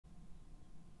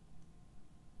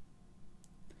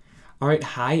All right,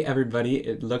 hi everybody.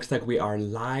 It looks like we are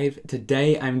live.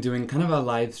 Today I'm doing kind of a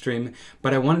live stream,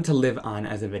 but I want it to live on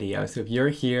as a video. So if you're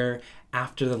here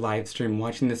after the live stream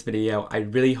watching this video, I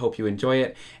really hope you enjoy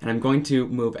it. And I'm going to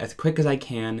move as quick as I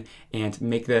can and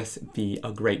make this be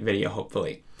a great video,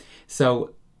 hopefully.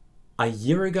 So a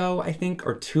year ago, I think,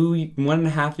 or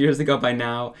 1.5 years ago by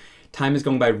now, time is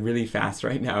going by really fast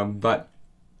right now, but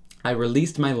I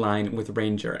released my line with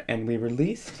Ranger, and we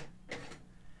released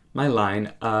my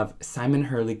line of Simon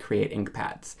Hurley Create ink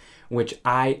pads, which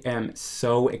I am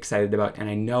so excited about, and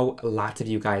I know lots of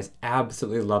you guys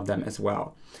absolutely love them as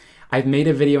well. I've made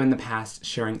a video in the past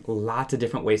sharing lots of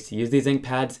different ways to use these ink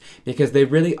pads because they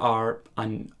really are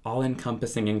an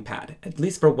all-encompassing ink pad, at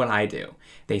least for what I do.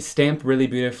 They stamp really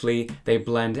beautifully, they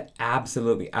blend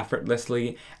absolutely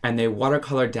effortlessly, and they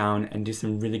watercolor down and do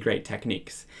some really great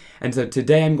techniques. And so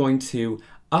today I'm going to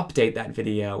update that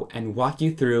video and walk you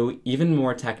through even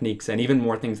more techniques and even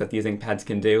more things that these ink pads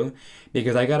can do,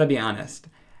 because I gotta be honest,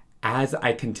 as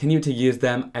I continue to use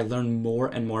them, I learn more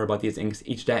and more about these inks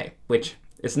each day, which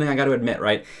is something I gotta admit,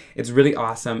 right? It's really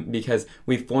awesome because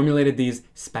we formulated these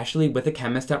specially with a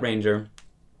chemist at Ranger.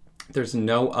 There's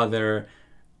no other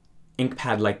ink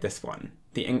pad like this one.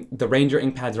 The Ranger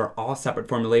ink pads are all separate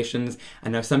formulations. I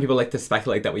know some people like to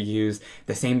speculate that we use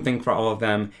the same thing for all of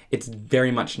them. It's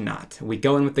very much not. We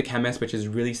go in with the chemist, which is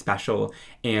really special,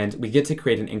 and we get to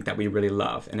create an ink that we really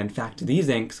love. And in fact, these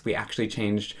inks we actually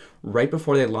changed right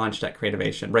before they launched at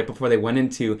Creativation, right before they went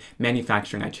into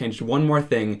manufacturing. I changed one more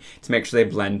thing to make sure they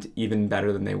blend even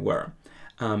better than they were.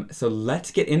 So let's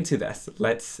get into this.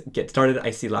 Let's get started. I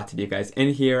see lots of you guys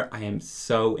in here. I am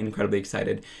so incredibly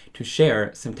excited to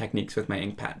share some techniques with my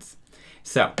ink pads.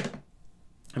 So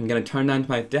I'm gonna turn down to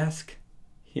my desk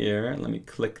here. Let me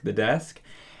click the desk.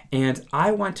 And I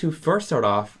want to first start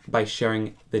off by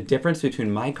sharing the difference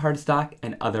between my cardstock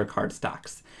and other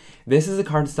cardstocks. This is a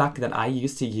cardstock that I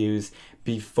used to use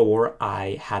before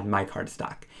I had my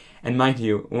cardstock. And mind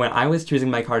you, when I was choosing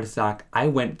my cardstock, I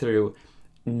went through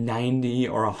 90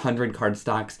 or 100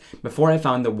 cardstocks before I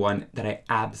found the one that I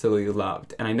absolutely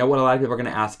loved. And I know what a lot of people are going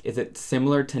to ask, is it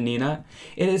similar to Neenah?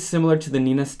 It is similar to the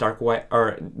Neenah Stark White,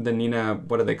 or the Neenah,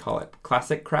 what do they call it?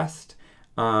 Classic Crest?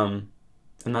 I'm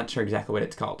not sure exactly what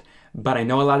it's called, but I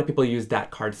know a lot of people use that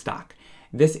cardstock.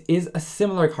 This is a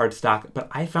similar cardstock, but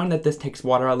I found that this takes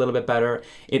water a little bit better.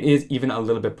 It is even a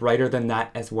little bit brighter than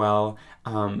that as well.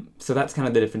 So that's kind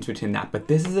of the difference between that. But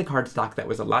this is a cardstock that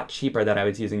was a lot cheaper that I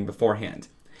was using beforehand.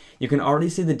 You can already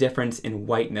see the difference in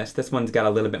whiteness. This one's got a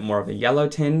little bit more of a yellow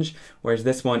tinge, whereas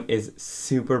this one is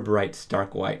super bright,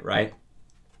 stark white, right?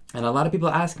 And a lot of people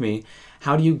ask me,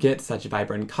 how do you get such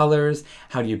vibrant colors?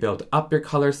 How do you build up your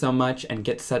colors so much and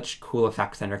get such cool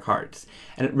effects on your cards?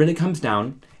 And it really comes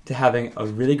down to having a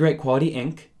really great quality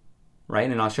ink, right?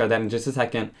 And I'll share that in just a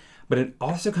second. But it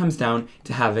also comes down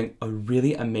to having a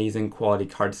really amazing quality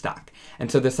cardstock.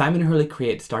 And so the Simon Hurley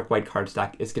Create Stark White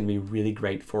cardstock is going to be really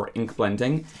great for ink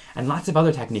blending and lots of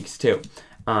other techniques too.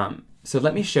 So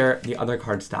let me share the other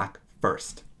cardstock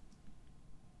first.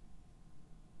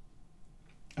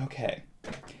 Okay,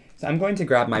 so I'm going to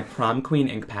grab my Prom Queen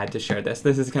ink pad to share this.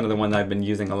 This is kind of the one that I've been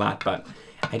using a lot, but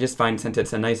I just find since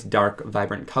it's a nice dark,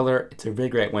 vibrant color, it's a really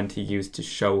great one to use to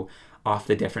show off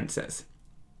the differences.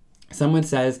 Someone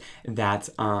says that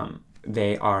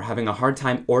they are having a hard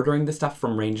time ordering the stuff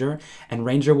from Ranger, and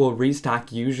Ranger will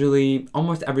restock usually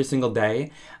almost every single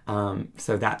day.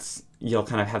 So you'll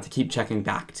kind of have to keep checking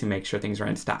back to make sure things are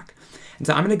in stock. And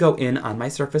so I'm gonna go in on my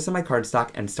surface of my cardstock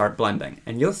and start blending.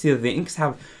 And you'll see that the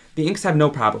inks have no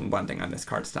problem blending on this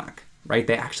cardstock, right?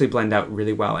 They actually blend out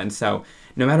really well. And so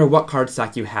no matter what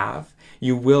cardstock you have,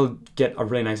 you will get a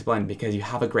really nice blend because you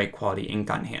have a great quality ink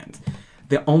on hand.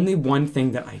 The only one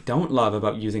thing that I don't love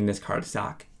about using this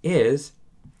cardstock is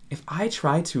if I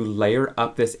try to layer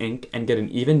up this ink and get an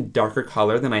even darker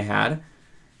color than I had,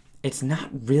 it's not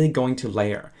really going to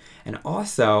layer. And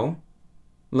also,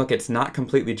 look, it's not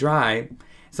completely dry.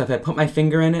 So if I put my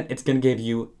finger in it, it's going to give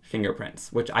you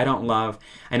fingerprints, which I don't love.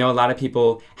 I know a lot of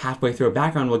people halfway through a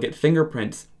background will get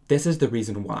fingerprints. This is the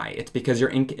reason why. It's because your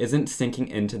ink isn't sinking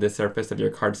into the surface of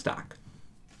your cardstock.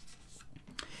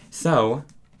 So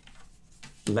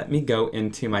let me go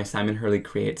into my Simon Hurley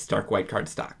Create Stark White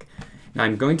cardstock. Now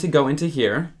I'm going to go into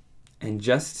here and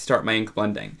just start my ink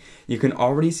blending. You can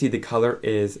already see the color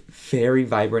is very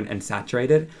vibrant and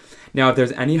saturated. Now, if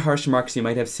there's any harsh marks, you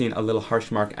might have seen a little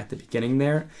harsh mark at the beginning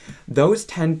there. Those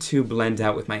tend to blend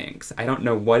out with my inks. I don't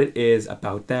know what it is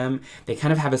about them. They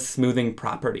kind of have a smoothing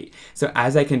property. So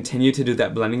as I continue to do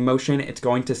that blending motion, it's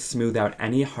going to smooth out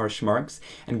any harsh marks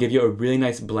and give you a really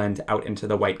nice blend out into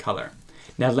the white color.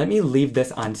 Now let me leave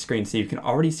this on screen so you can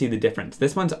already see the difference.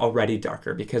 This one's already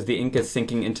darker because the ink is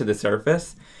sinking into the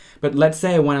surface. But let's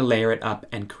say I want to layer it up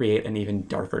and create an even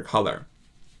darker color.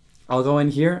 I'll go in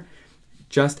here,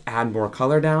 just add more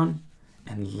color down,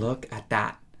 and look at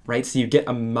that, right? So you get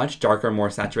a much darker, more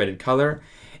saturated color.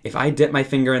 If I dip my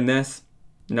finger in this,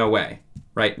 no way,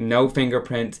 right? No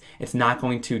fingerprint. It's not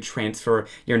going to transfer.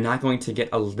 You're not going to get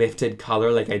a lifted color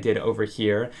like I did over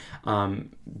here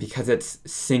because it's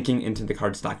sinking into the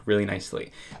cardstock really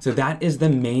nicely. So that is the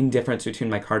main difference between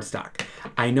my cardstock.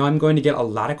 I know I'm going to get a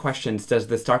lot of questions. Does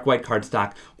the stark white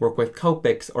cardstock work with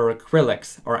Copics or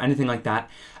acrylics or anything like that?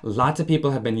 Lots of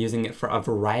people have been using it for a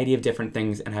variety of different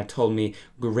things and have told me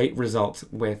great results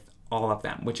with all of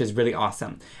them, which is really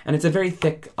awesome. And it's a very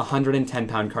thick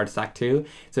 110-pound cardstock too,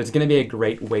 so it's going to be a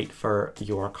great weight for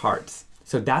your cards.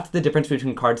 So that's the difference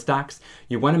between cardstocks.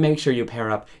 You want to make sure you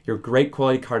pair up your great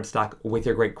quality cardstock with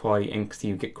your great quality ink so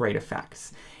you get great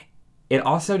effects. It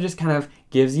also just kind of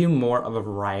gives you more of a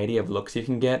variety of looks you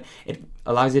can get. It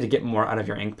allows you to get more out of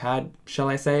your ink pad, shall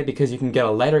I say, because you can get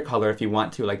a lighter color if you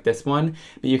want to, like this one,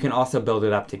 but you can also build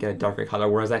it up to get a darker color,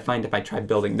 whereas I find if I try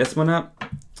building this one up,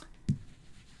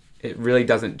 it really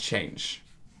doesn't change,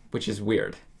 which is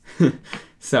weird.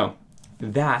 So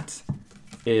that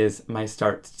is my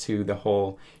start to the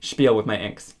whole spiel with my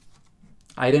inks.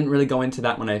 I didn't really go into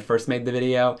that when I first made the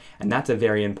video, and that's a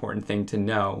very important thing to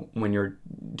know when you're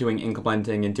doing ink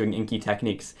blending and doing inky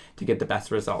techniques to get the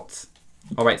best results.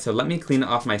 All right, so let me clean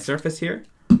off my surface here.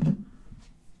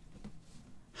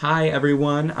 Hi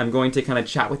everyone, I'm going to kind of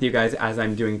chat with you guys as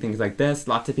I'm doing things like this.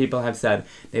 Lots of people have said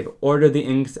they've ordered the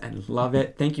inks and love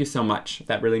it. Thank you so much.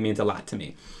 That really means a lot to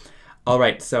me. All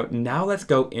right, so now let's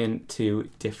go into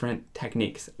different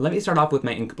techniques. Let me start off with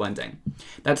my ink blending.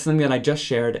 That's something that I just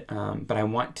shared, but I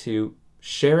want to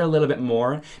share a little bit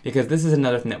more because this is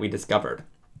another thing that we discovered.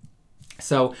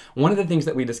 So one of the things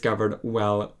that we discovered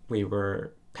while we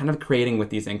were kind of creating with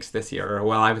these inks this year, or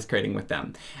while I was creating with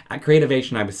them. At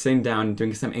Creativation, I was sitting down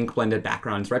doing some ink blended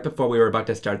backgrounds right before we were about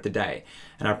to start the day.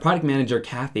 And our product manager,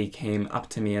 Kathy, came up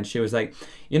to me and she was like,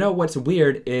 you know, what's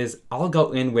weird is I'll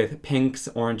go in with pinks,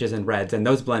 oranges, and reds, and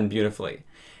those blend beautifully.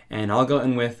 And I'll go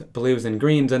in with blues and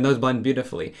greens, and those blend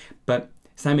beautifully. But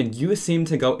Simon, you seem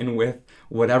to go in with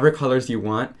whatever colors you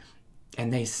want,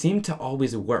 and they seem to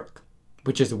always work,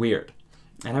 which is weird.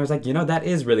 And I was like, you know, that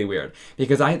is really weird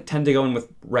because I tend to go in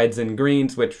with reds and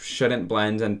greens, which shouldn't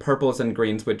blend, and purples and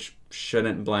greens, which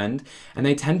shouldn't blend. And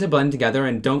they tend to blend together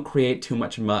and don't create too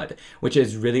much mud, which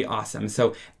is really awesome.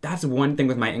 So that's one thing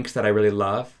with my inks that I really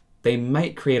love. They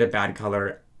might create a bad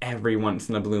color every once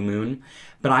in a blue moon,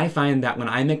 but I find that when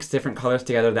I mix different colors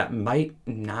together that might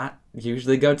not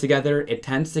usually go together, it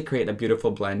tends to create a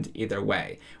beautiful blend either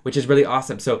way, which is really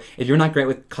awesome. So if you're not great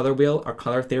with color wheel or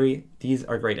color theory, these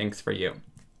are great inks for you.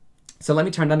 So let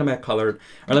me turn down to my color,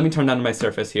 or let me turn down to my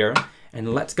surface here,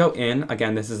 and let's go in.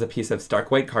 Again, this is a piece of stark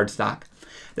white cardstock.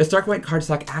 The stark white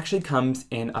cardstock actually comes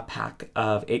in a pack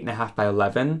of 8.5 by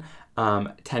 11,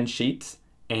 10 sheets,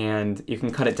 and you can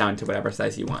cut it down to whatever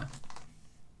size you want.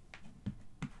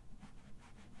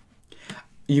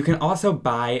 You can also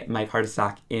buy my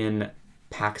cardstock in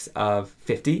packs of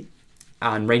 50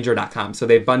 on Ranger.com. So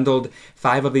they've bundled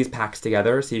 5 of these packs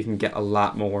together, so you can get a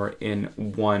lot more in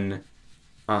one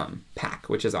pack,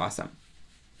 which is awesome.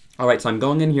 All right, so I'm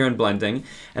going in here and blending,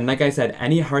 and like I said,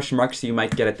 any harsh marks you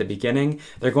might get at the beginning,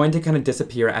 they're going to kind of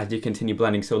disappear as you continue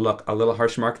blending. So look, a little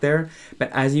harsh mark there,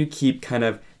 but as you keep kind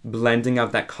of blending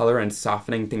out that color and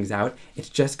softening things out, it's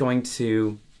just going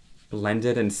to blend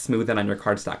it and smooth it on your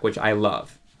cardstock, which I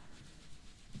love.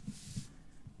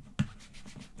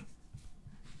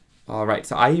 All right,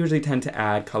 so I usually tend to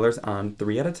add colors on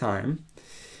 3 at a time.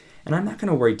 And I'm not going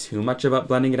to worry too much about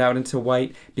blending it out into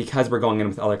white because we're going in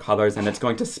with other colors and it's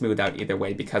going to smooth out either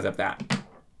way because of that.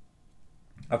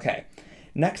 Okay,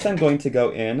 next I'm going to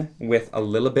go in with a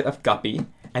little bit of Guppy.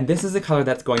 And this is a color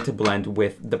that's going to blend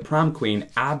with the Prom Queen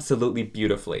absolutely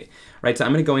beautifully. Right, so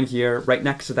I'm going to go in here right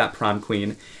next to that Prom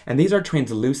Queen. And these are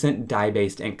translucent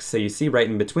dye-based inks. So you see right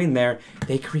in between there,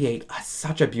 they create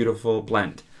such a beautiful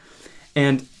blend.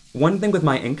 And one thing with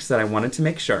my inks that I wanted to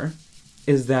make sure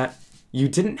is that you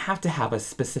didn't have to have a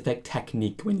specific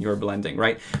technique when you're blending,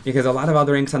 right? Because a lot of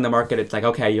other inks on the market, it's like,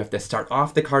 okay, you have to start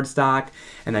off the cardstock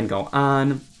and then go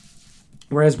on.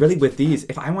 Whereas really with these,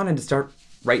 if I wanted to start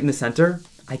right in the center,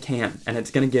 I can, and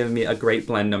it's gonna give me a great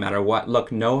blend no matter what.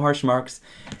 Look, no harsh marks,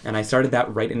 and I started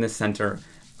that right in the center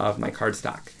of my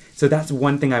cardstock. So that's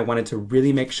one thing I wanted to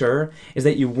really make sure, is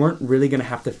that you weren't really gonna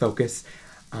have to focus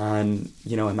on,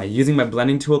 you know, am I using my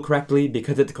blending tool correctly?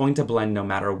 Because it's going to blend no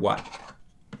matter what.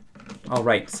 All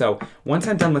right, so once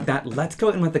I'm done with that, let's go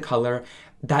in with the color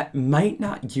that might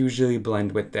not usually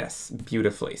blend with this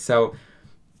beautifully. So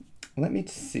let me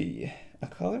see, a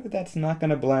color that's not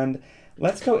gonna blend.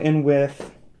 Let's go in with,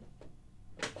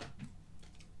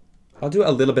 I'll do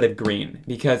a little bit of green,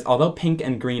 because although pink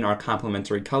and green are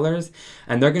complementary colors,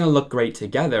 and they're gonna look great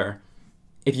together,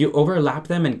 if you overlap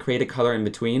them and create a color in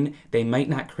between, they might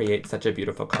not create such a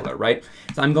beautiful color, right?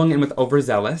 So I'm going in with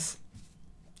Overzealous.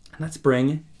 Let's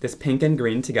bring this pink and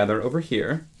green together over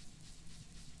here.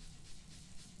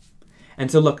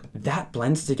 And so look, that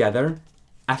blends together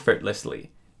effortlessly.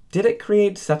 Did it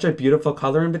create such a beautiful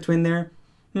color in between there?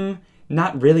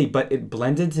 Not really, but it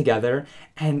blended together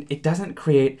and it doesn't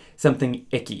create something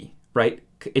icky, right?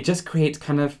 It just creates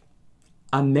kind of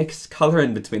a mixed color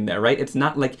in between there, right? It's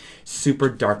not like super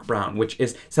dark brown, which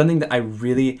is something that I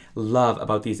really love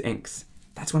about these inks.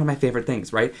 That's one of my favorite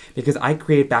things, right? Because I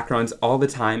create backgrounds all the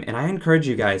time and I encourage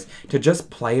you guys to just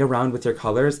play around with your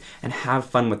colors and have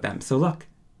fun with them. So look,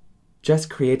 just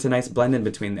creates a nice blend in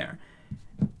between there.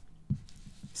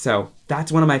 So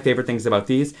that's one of my favorite things about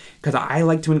these, because I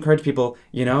like to encourage people,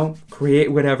 you know,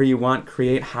 create whatever you want,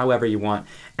 create however you want,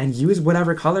 and use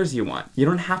whatever colors you want. You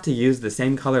don't have to use the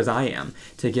same colors I am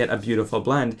to get a beautiful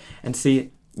blend. And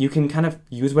see, you can kind of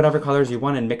use whatever colors you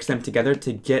want and mix them together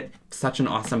to get such an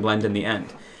awesome blend in the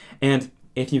end. And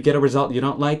if you get a result you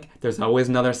don't like, there's always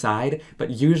another side, but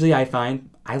usually I find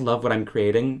I love what I'm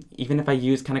creating, even if I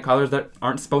use kind of colors that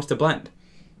aren't supposed to blend.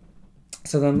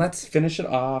 So then let's finish it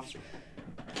off.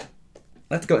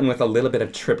 Let's go in with a little bit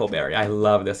of Triple Berry. I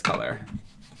love this color.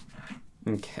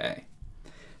 Okay,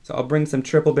 so I'll bring some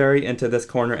Triple Berry into this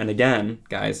corner, and again,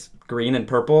 guys, green and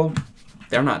purple,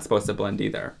 they're not supposed to blend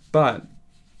either, but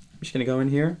I'm just gonna go in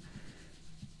here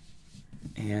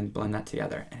and blend that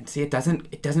together. And see, it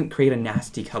doesn't create a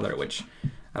nasty color, which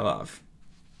I love.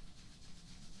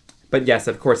 But yes,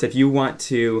 of course, if you want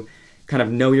to kind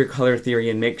of know your color theory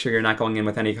and make sure you're not going in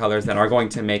with any colors that are going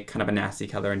to make kind of a nasty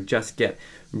color and just get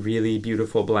really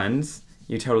beautiful blends,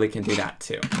 you totally can do that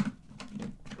too.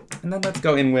 And then let's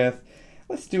go in with,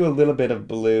 let's do a little bit of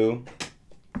blue.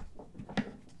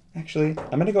 Actually,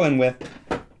 I'm gonna go in with,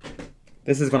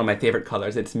 this is one of my favorite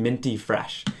colors. It's Minty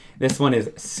Fresh. This one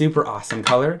is super awesome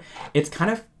color. It's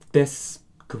kind of this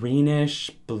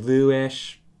greenish,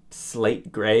 bluish,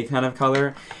 slate gray kind of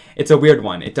color. It's a weird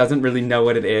one. It doesn't really know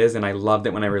what it is, and I loved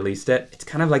it when I released it. It's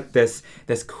kind of like this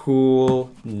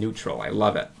cool neutral. I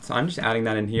love it. So I'm just adding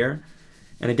that in here.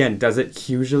 And again, does it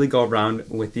usually go around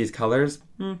with these colors?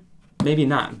 Maybe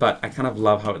not, but I kind of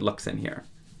love how it looks in here.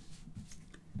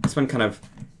 This one kind of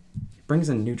brings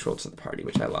a neutral to the party,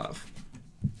 which I love.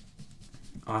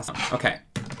 Awesome. Okay,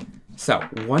 so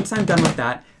once I'm done with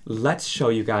that, let's show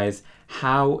you guys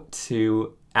how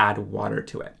to add water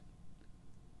to it.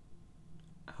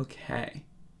 Okay.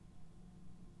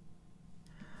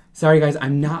 Sorry guys,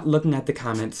 I'm not looking at the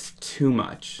comments too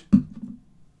much.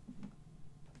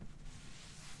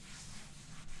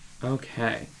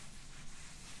 Okay.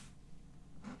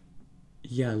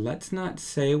 Yeah, let's not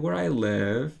say where I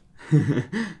live.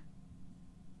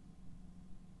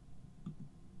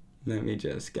 Let me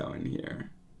just go in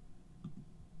here.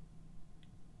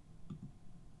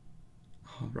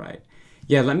 All right.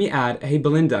 Yeah, let me add, hey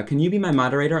Belinda, can you be my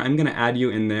moderator? I'm gonna add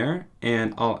you in there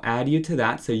and I'll add you to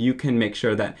that so you can make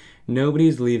sure that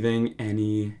nobody's leaving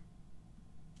any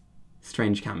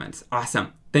strange comments.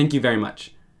 Awesome, thank you very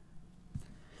much.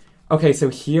 Okay, so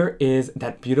here is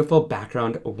that beautiful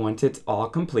background once it's all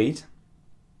complete.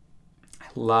 I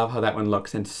love how that one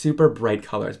looks in super bright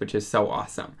colors, which is so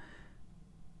awesome.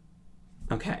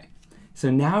 Okay, so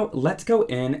now let's go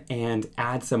in and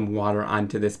add some water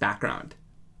onto this background.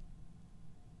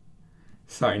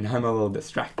 Sorry, now I'm a little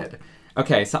distracted.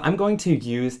 Okay, so I'm going to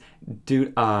use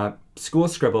School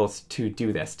Scribbles to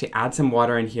do this, to add some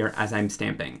water in here as I'm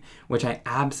stamping, which I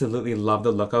absolutely love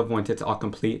the look of once it's all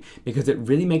complete because it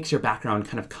really makes your background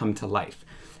kind of come to life.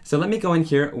 So let me go in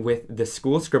here with the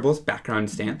School Scribbles background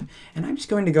stamp, and I'm just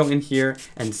going to go in here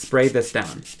and spray this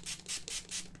down.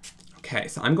 Okay,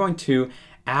 so I'm going to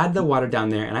add the water down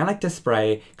there, and I like to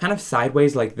spray kind of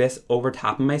sideways like this over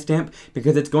top of my stamp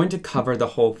because it's going to cover the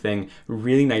whole thing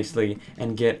really nicely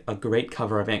and get a great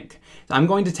cover of ink. So I'm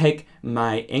going to take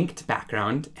my inked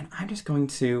background and I'm just going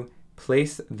to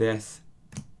place this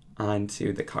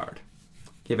onto the card.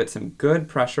 Give it some good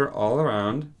pressure all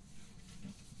around,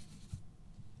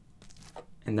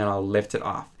 and then I'll lift it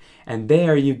off. And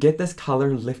there you get this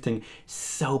color lifting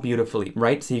so beautifully,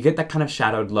 right? So you get that kind of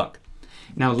shadowed look.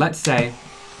 Now let's say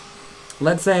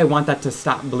I want that to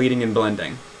stop bleeding and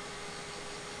blending.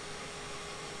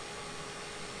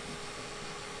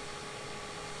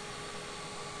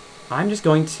 I'm just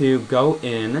going to go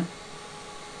in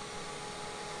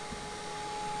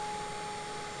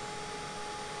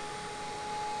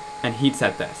and heat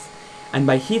set this. And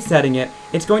by heat setting it,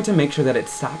 it's going to make sure that it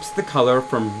stops the color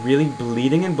from really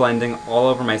bleeding and blending all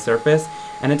over my surface,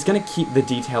 and it's going to keep the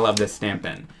detail of this stamp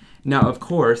in. Now, of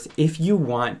course, if you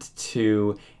want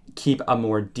to keep a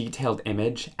more detailed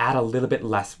image, add a little bit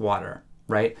less water,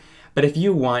 right? But if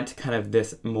you want kind of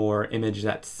this more image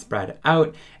that's spread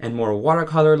out and more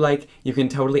watercolor-like, you can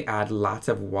totally add lots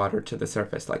of water to the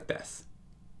surface like this.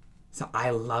 So I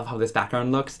love how this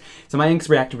background looks. So my inks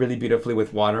react really beautifully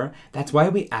with water. That's why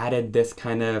we added this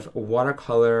kind of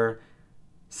watercolor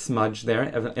smudge there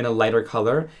in a lighter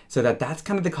color, so that's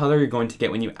kind of the color you're going to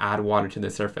get when you add water to the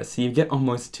surface. So you get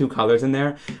almost two colors in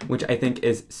there, which I think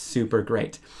is super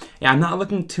great. Yeah, I'm not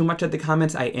looking too much at the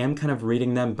comments. I am kind of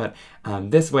reading them, but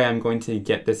this way I'm going to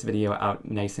get this video out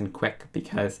nice and quick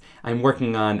because I'm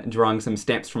working on drawing some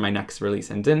stamps for my next release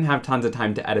and didn't have tons of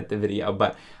time to edit the video,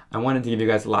 but I wanted to give you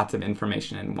guys lots of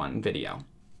information in one video.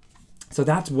 So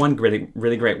that's one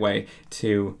really great way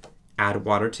to add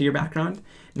water to your background.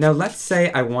 Now let's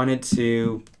say I wanted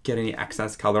to get any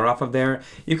excess color off of there.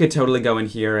 You could totally go in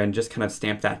here and just kind of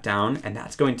stamp that down, and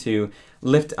that's going to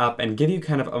lift up and give you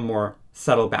kind of a more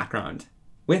subtle background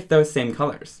with those same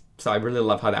colors. So I really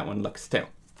love how that one looks too.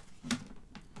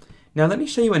 Now let me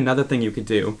show you another thing you could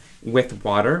do with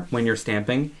water when you're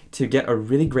stamping to get a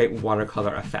really great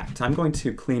watercolor effect. I'm going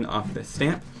to clean off this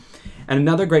stamp. And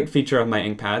another great feature of my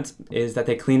ink pads is that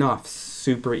they clean off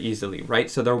super easily, right?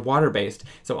 So they're water-based.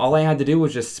 So all I had to do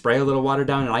was just spray a little water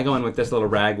down, and I go in with this little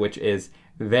rag, which is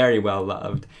very well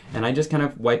loved. And I just kind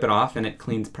of wipe it off and it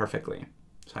cleans perfectly.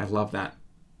 So I love that.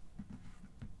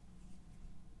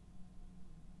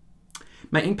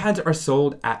 My ink pads are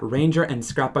sold at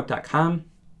rangerandscrapbook.com.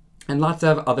 and lots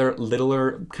of other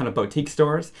littler kind of boutique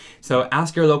stores. So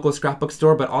ask your local scrapbook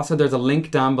store, but also there's a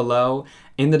link down below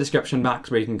in the description box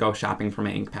where you can go shopping for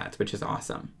my ink pads, which is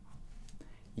awesome.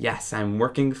 Yes, I'm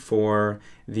working for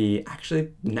the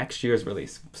actually next year's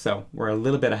release. So we're a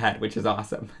little bit ahead, which is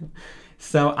awesome.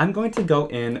 So I'm going to go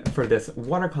in for this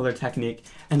watercolor technique,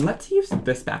 and let's use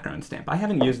this background stamp. I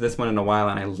haven't used this one in a while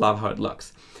and I love how it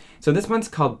looks. So this one's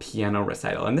called Piano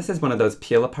Recital, and this is one of those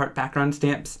peel apart background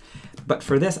stamps. But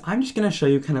for this, I'm just gonna show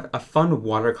you kind of a fun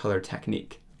watercolor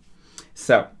technique.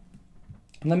 So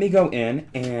let me go in,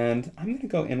 and I'm gonna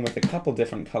go in with a couple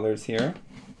different colors here.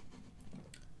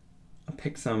 I'll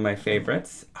pick some of my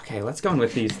favorites. Okay, let's go in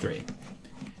with these three.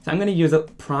 So I'm gonna use a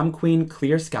Prom Queen,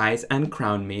 Clear Skies, and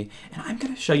Crown Me, and I'm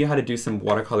gonna show you how to do some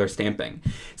watercolor stamping.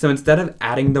 So instead of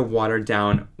adding the water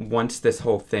down once this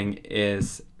whole thing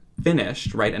is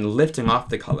finished, right, and lifting off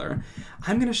the color,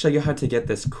 I'm going to show you how to get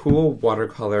this cool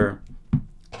watercolor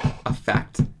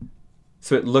effect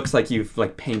so it looks like you've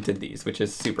like painted these, which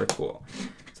is super cool.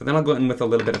 So then I'll go in with a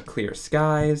little bit of Clear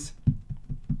Skies.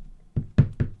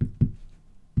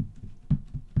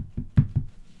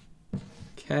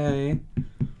 Okay.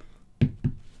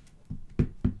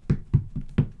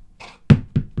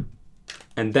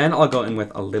 And then I'll go in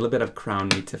with a little bit of Crown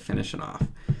Me to finish it off.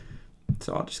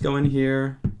 So I'll just go in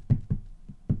here,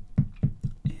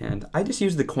 and I just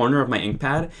use the corner of my ink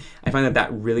pad. I find that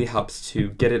that really helps to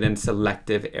get it in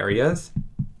selective areas.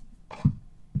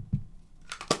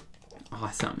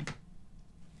 Awesome.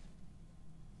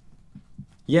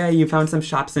 Yeah, you found some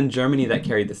shops in Germany that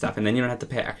carried this stuff, and then you don't have to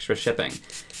pay extra shipping.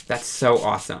 That's so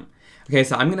awesome. Okay,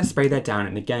 so I'm gonna spray that down,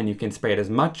 and again, you can spray it as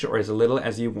much or as little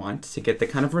as you want to get the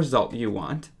kind of result you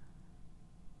want.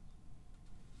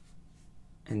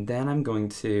 And then I'm going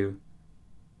to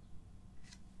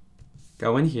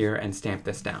go in here and stamp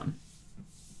this down.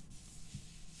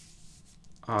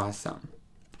 Awesome.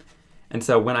 And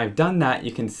so when I've done that,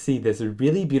 you can see this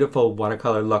really beautiful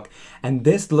watercolor look. And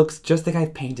this looks just like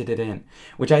I've painted it in,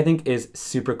 which I think is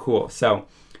super cool. So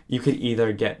you could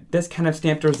either get this kind of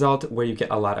stamped result where you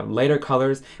get a lot of lighter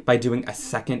colors by doing a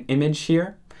second image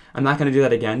here. I'm not going to do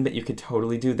that again, but you could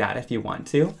totally do that if you want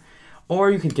to. Or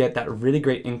you could get that really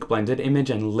great ink blended image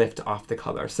and lift off the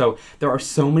color. So there are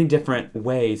so many different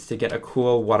ways to get a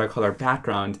cool watercolor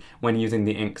background when using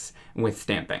the inks with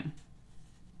stamping.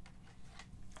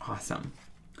 Awesome.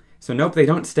 So nope, they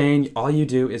don't stain. All you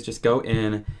do is just go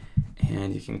in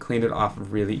and you can clean it off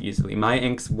really easily. My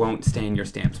inks won't stain your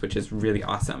stamps, which is really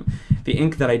awesome. The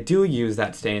ink that I do use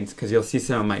that stains, because you'll see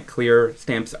some of my clear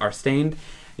stamps are stained,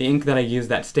 the ink that I use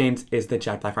that stains is the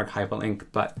Jet Black Archival ink,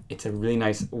 but it's a really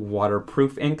nice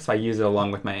waterproof ink, so I use it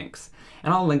along with my inks.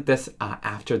 And I'll link this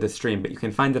after the stream, but you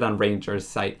can find it on Ranger's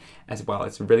site as well.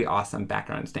 It's a really awesome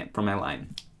background stamp for my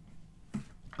line.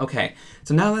 Okay,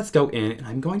 so now let's go in and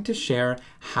I'm going to share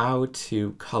how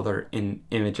to color in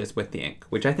images with the ink,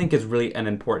 which I think is really an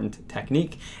important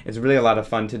technique. It's really a lot of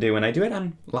fun to do, and I do it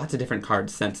on lots of different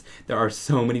cards since there are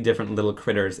so many different little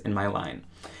critters in my line.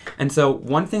 And so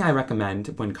one thing I recommend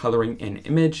when coloring an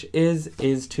image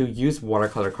is to use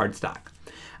watercolor cardstock.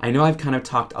 I know I've kind of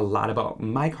talked a lot about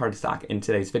my cardstock in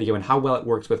today's video and how well it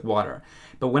works with water,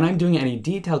 but when I'm doing any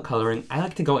detailed coloring, I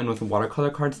like to go in with watercolor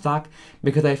cardstock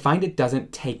because I find it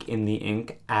doesn't take in the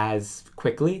ink as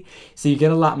quickly, so you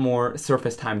get a lot more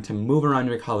surface time to move around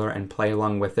your color and play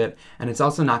along with it, and it's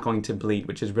also not going to bleed,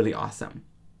 which is really awesome.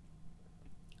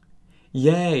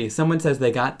 Yay! Someone says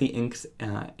they got the inks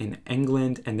in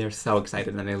England and they're so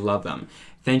excited and they love them.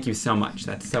 Thank you so much.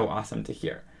 That's so awesome to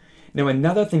hear. Now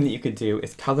another thing that you could do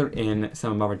is color in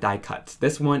some of our die cuts.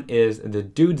 This one is the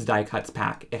Dudes die cuts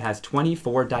pack. It has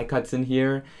 24 die cuts in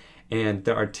here and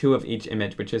there are 2 of each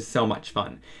image, which is so much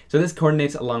fun. So this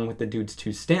coordinates along with the Dudes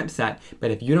 2 stamp set,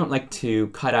 but if you don't like to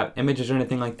cut out images or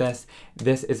anything like this,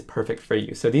 this is perfect for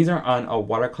you. So these are on a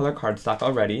watercolor cardstock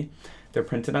already. They're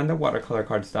printed on the watercolor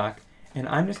cardstock, and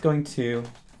I'm just going to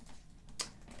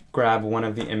grab one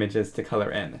of the images to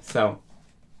color in. So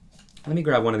let me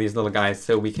grab one of these little guys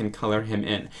so we can color him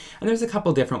in. And there's a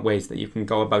couple different ways that you can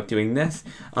go about doing this.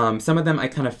 Some of them I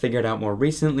kind of figured out more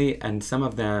recently, and some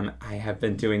of them I have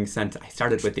been doing since I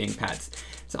started with the ink pads.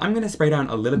 So I'm going to spray down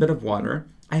a little bit of water.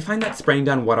 I find that spraying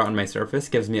down water on my surface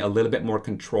gives me a little bit more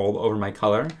control over my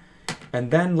color.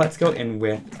 And then let's go in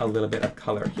with a little bit of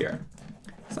color here.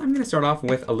 So I'm going to start off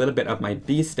with a little bit of my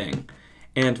bee sting.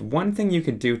 And one thing you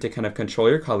could do to kind of control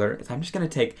your color is I'm just going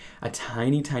to take a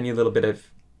tiny, tiny little bit of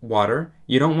water.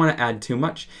 You don't want to add too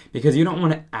much because you don't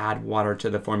want to add water to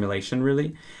the formulation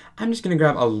really. I'm just going to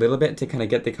grab a little bit to kind of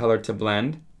get the color to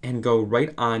blend and go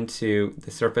right onto the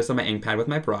surface of my ink pad with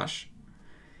my brush.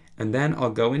 And then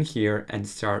I'll go in here and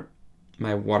start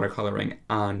my watercoloring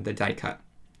on the die cut.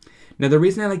 Now the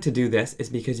reason I like to do this is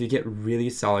because you get really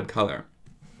solid color.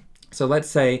 So let's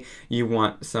say you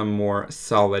want some more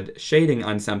solid shading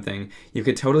on something, you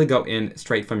could totally go in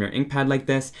straight from your ink pad like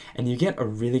this and you get a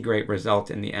really great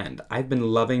result in the end. I've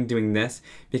been loving doing this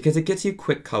because it gets you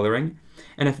quick coloring.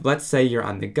 And if let's say you're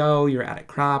on the go, you're at a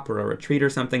crop or a retreat or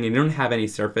something and you don't have any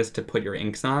surface to put your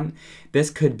inks on, this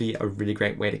could be a really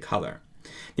great way to color.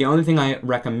 The only thing I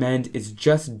recommend is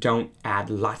just don't add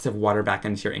lots of water back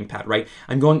into your ink pad, right?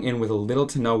 I'm going in with a little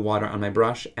to no water on my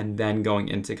brush and then going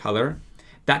into color.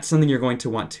 That's something you're going to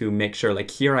want to make sure,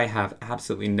 like here I have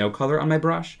absolutely no color on my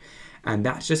brush, and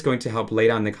that's just going to help lay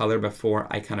down the color before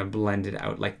I kind of blend it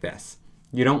out like this.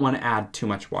 You don't want to add too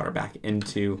much water back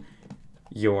into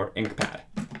your ink pad.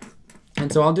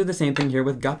 And so I'll do the same thing here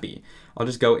with Guppy. I'll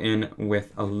just go in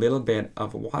with a little bit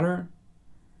of water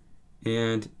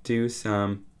and do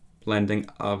some blending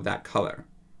of that color.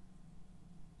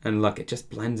 And look, it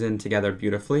just blends in together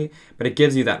beautifully, but it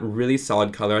gives you that really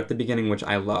solid color at the beginning, which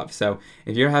I love. So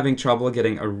if you're having trouble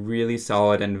getting a really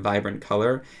solid and vibrant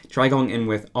color, try going in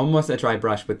with almost a dry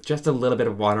brush with just a little bit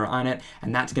of water on it,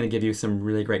 and that's going to give you some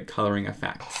really great coloring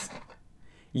effects.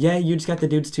 Yay, you just got the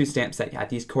Dudes 2 stamp set. Yeah,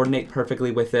 these coordinate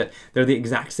perfectly with it. They're the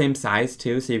exact same size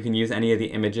too, so you can use any of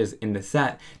the images in the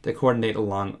set to coordinate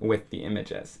along with the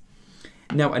images.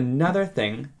 Now, another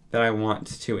thing that I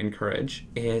want to encourage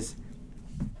is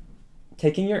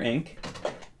taking your ink.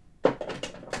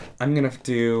 I'm gonna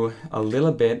do a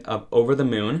little bit of Over the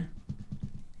Moon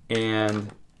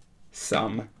and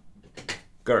some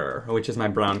Grr, which is my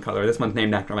brown color. This one's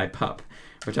named after my pup,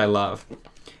 which I love.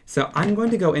 So I'm going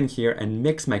to go in here and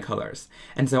mix my colors.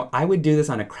 And so I would do this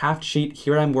on a craft sheet.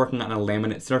 Here I'm working on a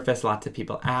laminate surface. Lots of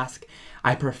people ask.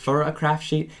 I prefer a craft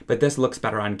sheet, but this looks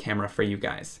better on camera for you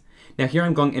guys. Now here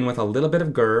I'm going in with a little bit of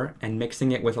Grr and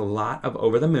mixing it with a lot of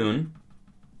Over the Moon.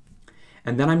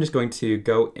 And then I'm just going to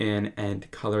go in and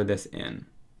color this in.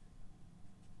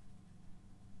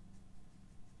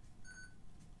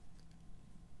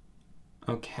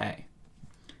 Okay,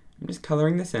 I'm just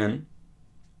coloring this in.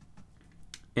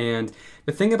 And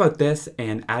the thing about this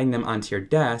and adding them onto your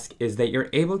desk is that you're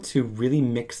able to really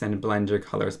mix and blend your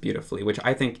colors beautifully, which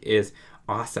I think is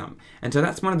awesome. And so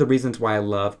that's one of the reasons why I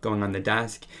love going on the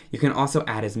desk. You can also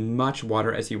add as much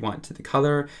water as you want to the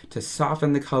color to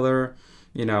soften the color,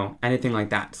 you know, anything like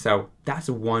that. So that's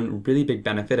one really big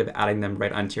benefit of adding them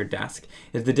right onto your desk,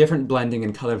 is the different blending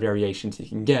and color variations you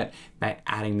can get by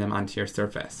adding them onto your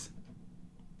surface.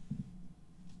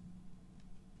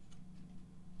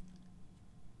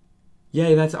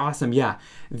 Yay, that's awesome. Yeah,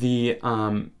 the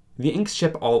The inks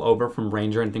ship all over from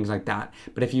Ranger and things like that,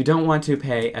 but if you don't want to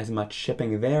pay as much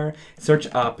shipping there, search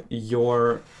up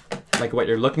your, like what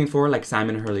you're looking for, like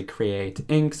Simon Hurley Create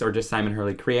inks or just Simon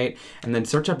Hurley Create, and then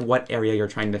search up what area you're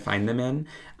trying to find them in,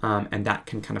 and that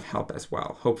can kind of help as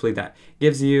well. Hopefully that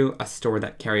gives you a store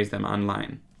that carries them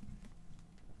online.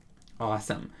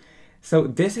 Awesome. So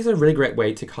this is a really great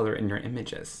way to color in your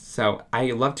images. So I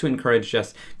love to encourage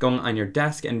just going on your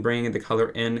desk and bringing the color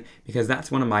in, because that's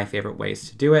one of my favorite ways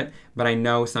to do it. But I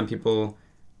know some people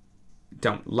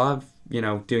don't love,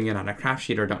 doing it on a craft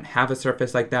sheet or don't have a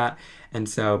surface like that. And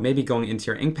so maybe going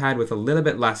into your ink pad with a little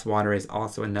bit less water is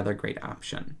also another great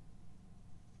option.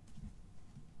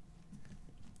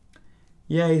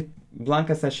 Yay,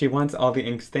 Blanca says she wants all the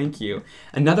inks, thank you.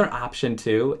 Another option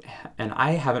too, and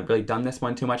I haven't really done this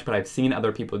one too much, but I've seen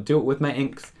other people do it with my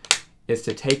inks, is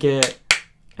to take it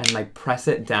and like press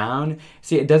it down.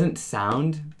 See, it doesn't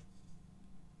sound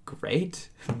great,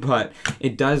 but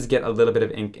it does get a little bit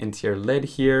of ink into your lid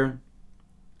here,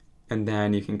 and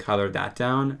then you can color that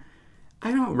down.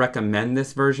 I don't recommend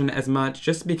this version as much,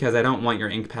 just because I don't want your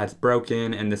ink pads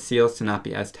broken and the seals to not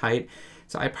be as tight.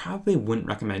 So I probably wouldn't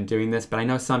recommend doing this, but I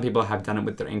know some people have done it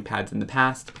with their ink pads in the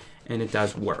past, and it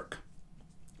does work.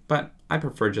 But I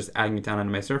prefer just adding it down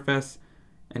onto my surface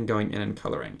and going in and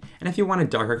coloring. And if you want a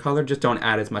darker color, just don't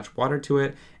add as much water to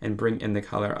it and bring in the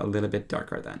color a little bit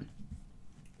darker then.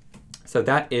 So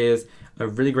that is a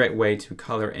really great way to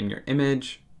color in your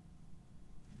image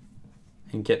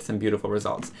and get some beautiful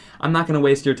results. I'm not gonna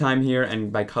waste your time here and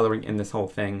by coloring in this whole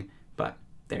thing, but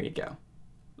there you go.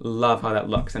 Love how that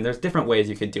looks, and there's different ways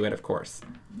you could do it, of course.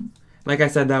 Like I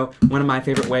said though, one of my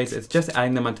favorite ways is just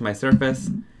adding them onto my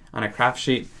surface on a craft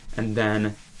sheet and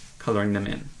then coloring them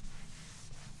in.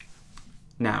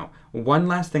 Now, one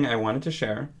last thing I wanted to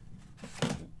share,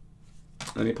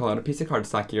 let me pull out a piece of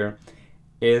cardstock here,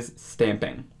 is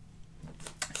stamping.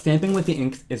 Stamping with the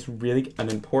inks is really an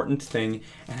important thing,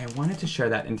 and I wanted to share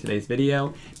that in today's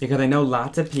video because I know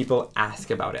lots of people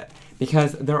ask about it.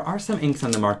 Because there are some inks on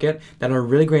the market that are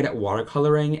really great at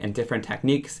watercoloring and different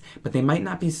techniques, but they might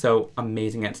not be so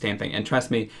amazing at stamping. And trust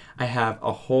me, I have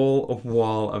a whole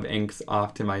wall of inks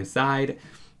off to my side.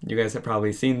 You guys have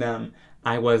probably seen them.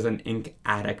 I was an ink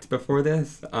addict before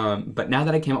this, but now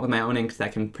that I came up with my own inks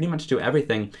that can pretty much do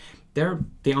everything, they're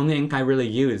the only ink I really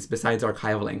use besides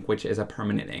archival ink, which is a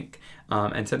permanent ink.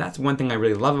 And so that's one thing I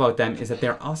really love about them, is that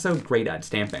they're also great at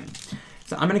stamping.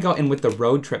 So I'm going to go in with the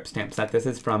road trip stamp set. This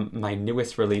is from my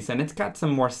newest release, and it's got some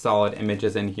more solid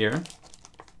images in here.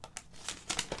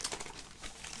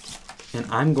 And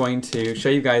I'm going to show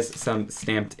you guys some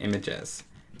stamped images.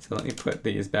 So let me put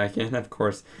these back in. Of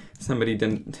course, somebody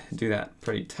didn't do that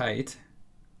pretty tight.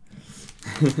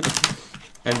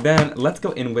 And then let's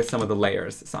go in with some of the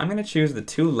layers. So I'm going to choose the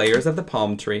 2 layers of the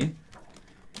palm tree.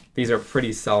 These are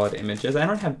pretty solid images. I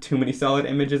don't have too many solid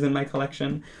images in my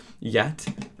collection yet,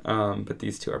 but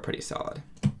these 2 are pretty solid.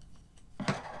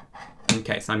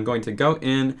 Okay, so I'm going to go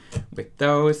in with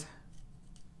those,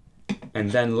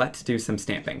 and then let's do some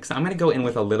stamping. So I'm going to go in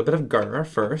with a little bit of glitter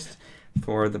first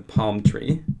for the palm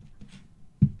tree,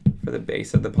 for the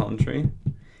base of the palm tree.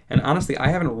 And honestly, I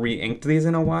haven't re-inked these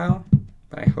in a while,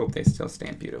 but I hope they still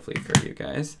stamp beautifully for you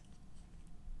guys.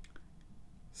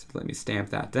 So let me stamp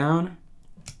that down.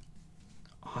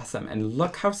 Awesome, and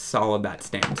look how solid that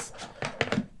stamps.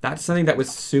 That's something that was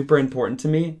super important to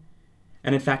me.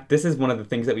 And in fact, this is one of the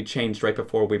things that we changed right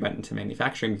before we went into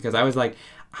manufacturing, because I was like,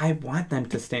 I want them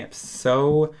to stamp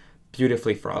so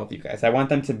beautifully for all of you guys. I want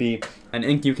them to be an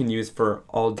ink you can use for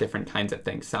all different kinds of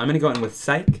things. So I'm gonna go in with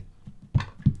Psych,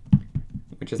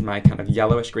 which is my kind of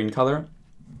yellowish green color.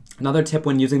 Another tip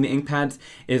when using the ink pads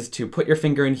is to put your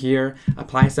finger in here,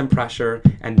 apply some pressure,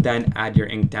 and then add your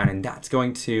ink down. And that's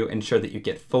going to ensure that you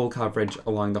get full coverage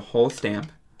along the whole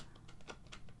stamp.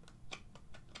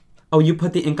 Oh, you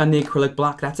put the ink on the acrylic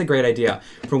block? That's a great idea.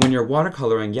 For when you're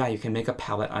watercoloring, yeah, you can make a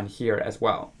palette on here as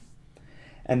well.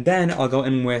 And then I'll go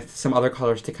in with some other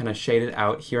colors to kind of shade it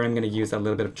out. Here I'm going to use a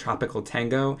little bit of Tropical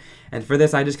Tango. And for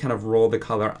this, I just kind of roll the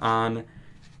color on.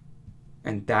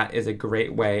 And that is a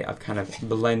great way of kind of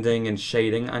blending and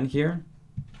shading on here.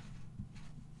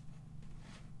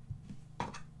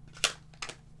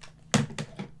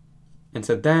 And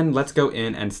so then let's go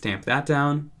in and stamp that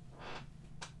down.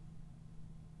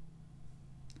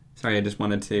 Sorry, I just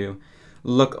wanted to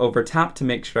look over top to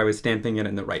make sure I was stamping it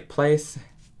in the right place.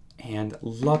 And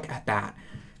look at that.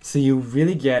 So you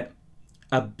really get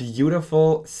a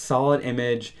beautiful, solid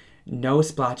image, no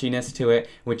splotchiness to it,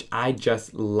 which I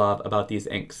just love about these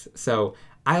inks. So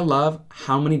I love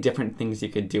how many different things you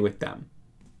could do with them,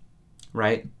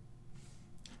 right?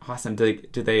 Awesome.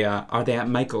 Are they at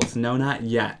Michael's? No, not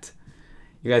yet.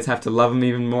 You guys have to love them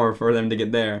even more for them to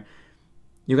get there.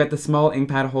 You got the small ink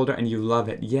pad holder and you love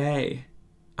it. Yay.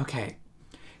 Okay.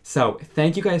 So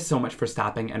thank you guys so much for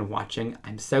stopping and watching.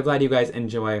 I'm so glad you guys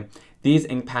enjoy these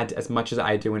ink pads as much as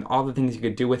I do and all the things you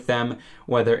could do with them,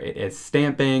 whether it is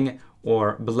stamping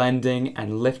or blending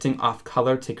and lifting off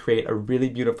color to create a really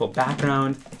beautiful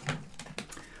background,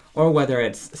 or whether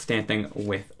it's stamping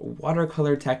with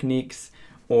watercolor techniques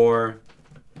or,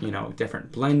 you know,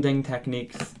 different blending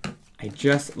techniques. I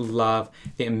just love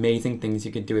the amazing things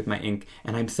you can do with my ink,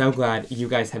 and I'm so glad you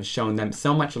guys have shown them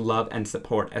so much love and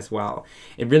support as well.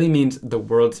 It really means the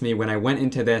world to me. When I went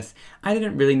into this, I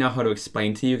didn't really know how to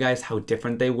explain to you guys how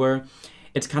different they were.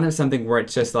 It's kind of something where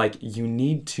it's just like you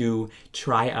need to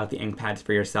try out the ink pads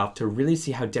for yourself to really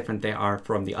see how different they are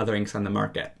from the other inks on the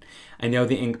market. I know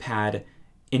the ink pad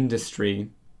industry,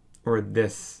 or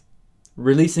this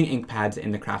releasing ink pads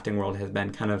in the crafting world, has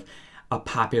been kind of a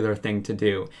popular thing to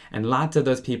do, and lots of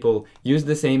those people use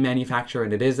the same manufacturer,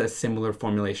 and it is a similar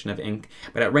formulation of ink.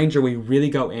 But at Ranger, we really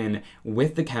go in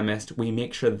with the chemist. We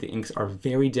make sure that the inks are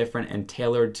very different and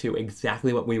tailored to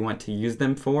exactly what we want to use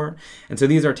them for. And so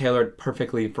these are tailored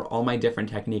perfectly for all my different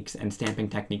techniques and stamping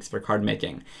techniques for card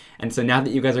making. And so now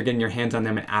that you guys are getting your hands on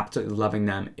them and absolutely loving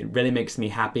them, it really makes me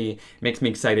happy, makes me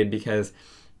excited, because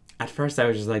at first I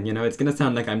was just like, you know, it's gonna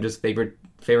sound like I'm just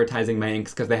favoritizing my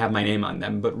inks because they have my name on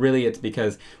them, but really it's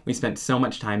because we spent so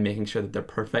much time making sure that they're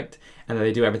perfect and that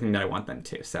they do everything that I want them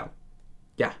to. So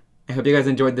yeah, I hope you guys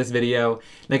enjoyed this video.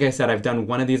 Like I said, I've done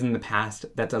one of these in the past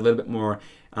that's a little bit more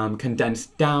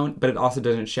condensed down, but it also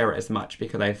doesn't share as much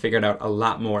because I figured out a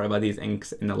lot more about these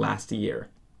inks in the last year.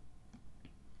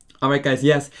 Alright guys,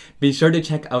 yes, be sure to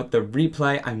check out the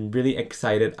replay. I'm really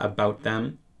excited about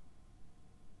them.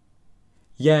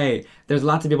 Yay! There's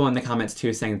lots of people in the comments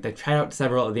too saying that they've tried out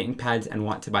several of the ink pads and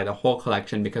want to buy the whole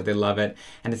collection because they love it,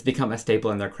 and it's become a staple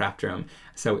in their craft room.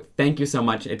 So thank you so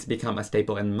much. It's become a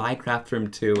staple in my craft room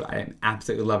too. I am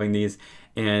absolutely loving these,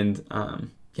 and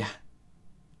yeah,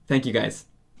 thank you guys.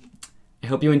 I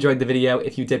hope you enjoyed the video.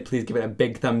 If you did, please give it a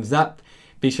big thumbs up.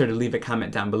 Be sure to leave a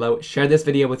comment down below. Share this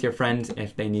video with your friends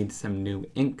if they need some new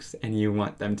inks and you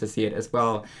want them to see it as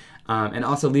well. And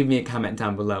also leave me a comment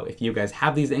down below if you guys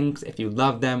have these inks, if you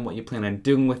love them, what you plan on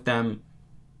doing with them.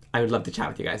 I would love to chat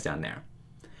with you guys down there.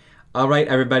 Alright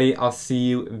everybody, I'll see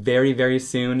you very, very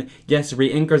soon. Yes,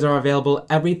 re-inkers are available.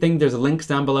 Everything, there's links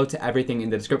down below to everything in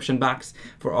the description box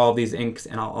for all these inks,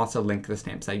 and I'll also link the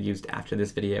stamps I used after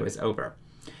this video is over.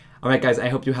 Alright guys, I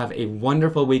hope you have a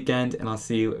wonderful weekend, and I'll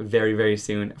see you very, very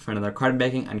soon for another card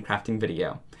making and crafting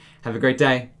video. Have a great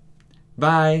day.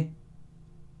 Bye!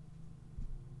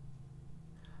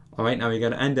 Alright, now we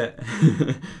gotta end it.